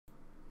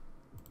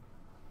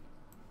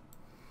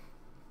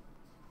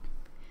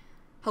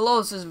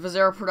Hello, this is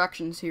Ybarra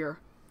Productions here.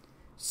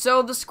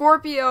 So the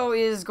Scorpio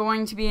is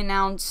going to be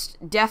announced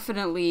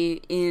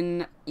definitely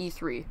in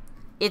E3.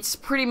 It's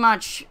pretty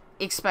much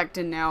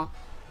expected now.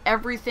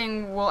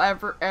 Everything we'll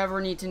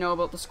ever need to know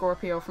about the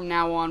Scorpio from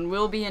now on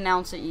will be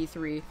announced at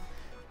E3.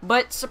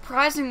 But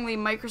surprisingly,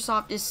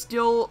 Microsoft is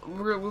still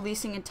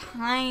releasing a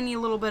tiny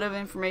little bit of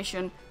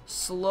information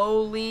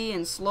slowly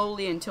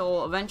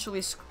until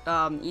eventually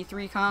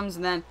E3 comes,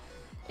 and then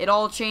it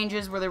all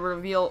changes where they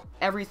reveal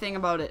everything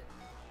about it.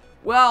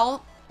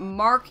 Well,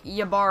 Mark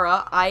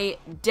Ybarra, I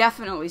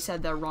definitely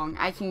said that wrong.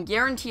 I can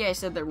guarantee I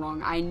said that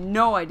wrong. I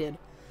know I did.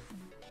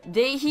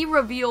 He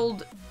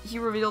revealed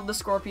the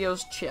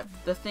Scorpio's chip,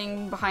 the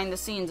thing behind the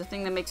scenes, the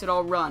thing that makes it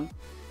all run.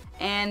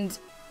 And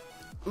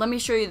let me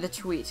show you the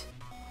tweet.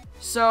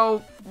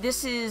 So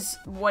this is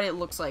what it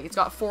looks like. It's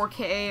got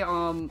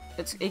 4K.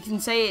 It can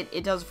say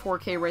it does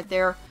 4K right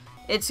there.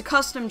 It's a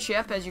custom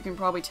chip, as you can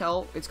probably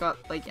tell. It's got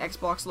like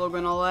Xbox logo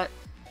and all that,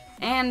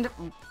 and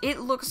it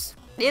looks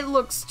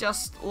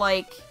just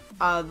like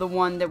the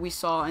one that we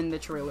saw in the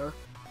trailer.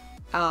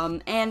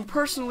 And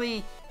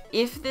personally,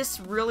 if this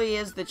really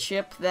is the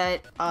chip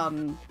that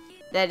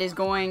that is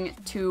going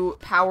to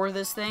power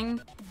this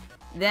thing,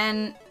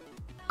 then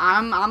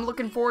I'm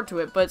looking forward to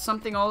it. But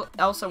something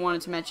else I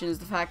wanted to mention is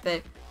the fact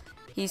that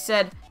he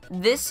said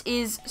this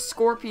is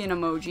Scorpion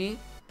emoji,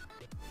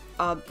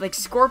 like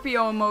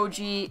Scorpio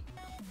emoji.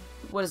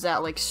 What is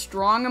that? Like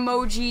strong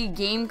emoji,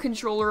 game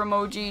controller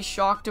emoji,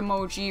 shocked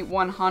emoji,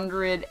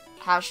 100.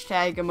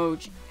 Hashtag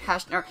emoji,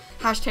 hashtag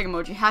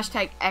emoji,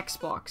 hashtag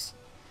Xbox.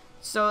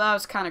 So that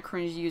was kind of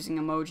cringe using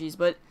emojis,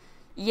 but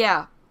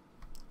yeah,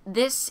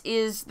 this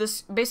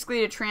basically,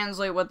 to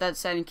translate what that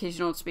said in case you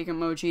don't speak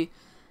emoji.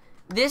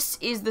 This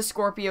is the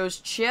Scorpio's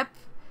chip.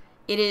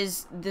 It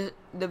is the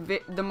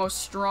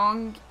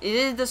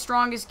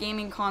strongest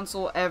gaming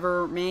console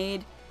ever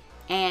made,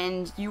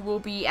 and you will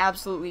be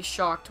absolutely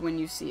shocked when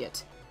you see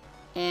it.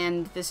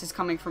 And this is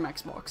coming from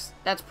Xbox.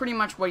 That's pretty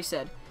much what he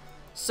said.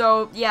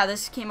 So, yeah,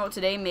 this came out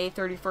today, May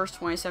 31st,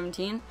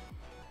 2017,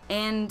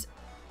 and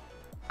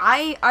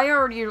I'm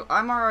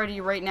already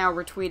right now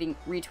retweeting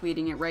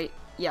it, right?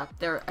 Yeah,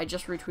 there, I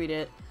just retweeted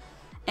it,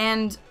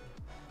 and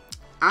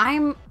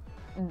I'm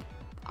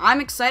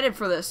excited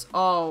for this.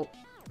 Oh,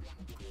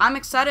 I'm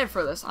excited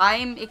for this.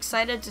 I'm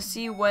excited to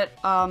see what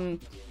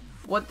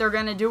they're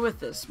gonna do with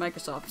this,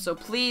 Microsoft. So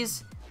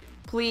please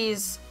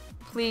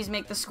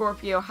make the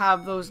Scorpio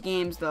have those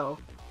games, though.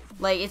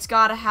 Like, it's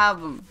gotta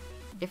have them.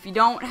 If you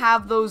don't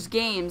have those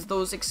games,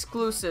 those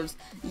exclusives,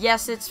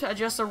 yes, it's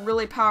just a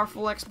really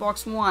powerful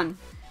Xbox One,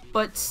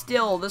 but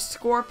still, the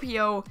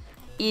Scorpio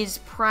is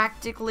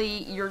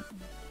practically your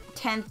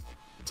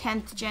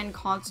 10th gen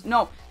console.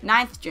 No,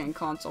 9th gen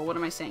console. What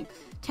am I saying?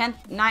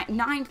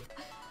 9th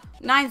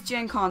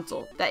gen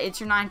console. That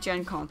it's your 9th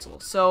gen console.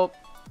 So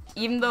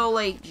even though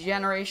like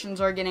generations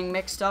are getting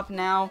mixed up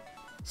now,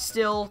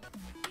 still,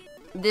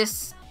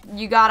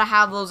 you gotta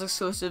have those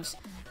exclusives.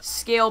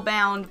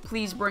 Scalebound,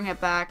 please bring it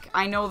back.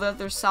 I know that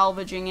they're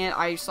salvaging it.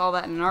 I saw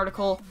that in an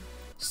article.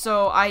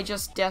 So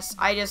exclusives,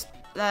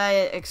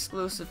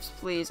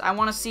 please. I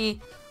want to see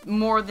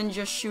more than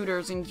just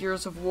shooters and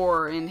Gears of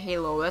War and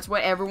Halo. That's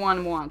what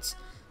everyone wants.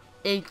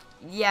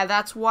 Yeah,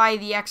 that's why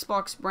the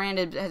Xbox brand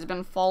has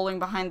been falling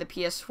behind the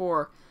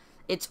PS4.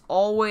 It's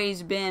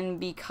always been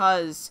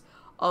because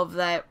of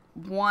that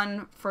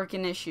one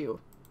freaking issue.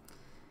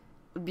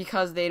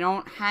 Because they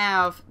don't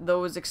have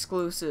those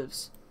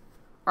exclusives.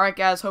 Alright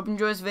guys, hope you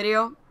enjoyed this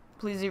video.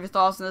 Please leave your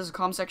thoughts in the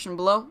comment section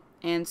below,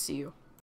 and see you.